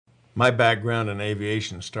My background in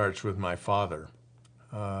aviation starts with my father.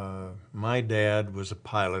 My dad was a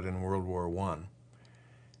pilot in World War I.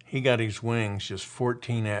 He got his wings just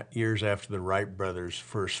 14 years after the Wright brothers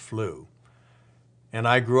first flew. And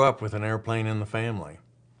I grew up with an airplane in the family.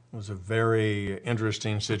 It was a very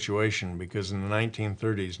interesting situation because in the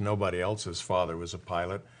 1930s, nobody else's father was a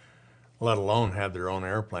pilot, let alone had their own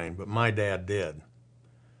airplane, but my dad did.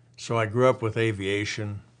 So I grew up with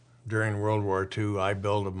aviation. During World War II, I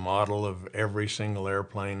built a model of every single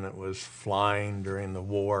airplane that was flying during the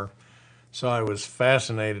war. So I was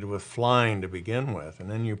fascinated with flying to begin with. And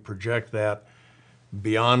then you project that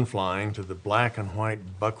beyond flying to the black and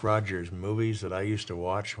white Buck Rogers movies that I used to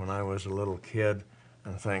watch when I was a little kid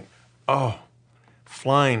and think, oh,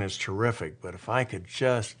 flying is terrific, but if I could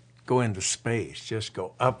just go into space, just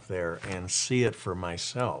go up there and see it for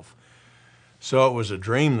myself. So it was a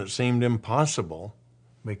dream that seemed impossible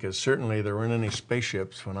because certainly there weren't any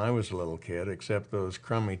spaceships when I was a little kid except those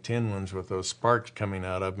crummy tin ones with those sparks coming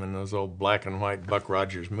out of them in those old black and white Buck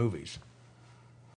Rogers movies.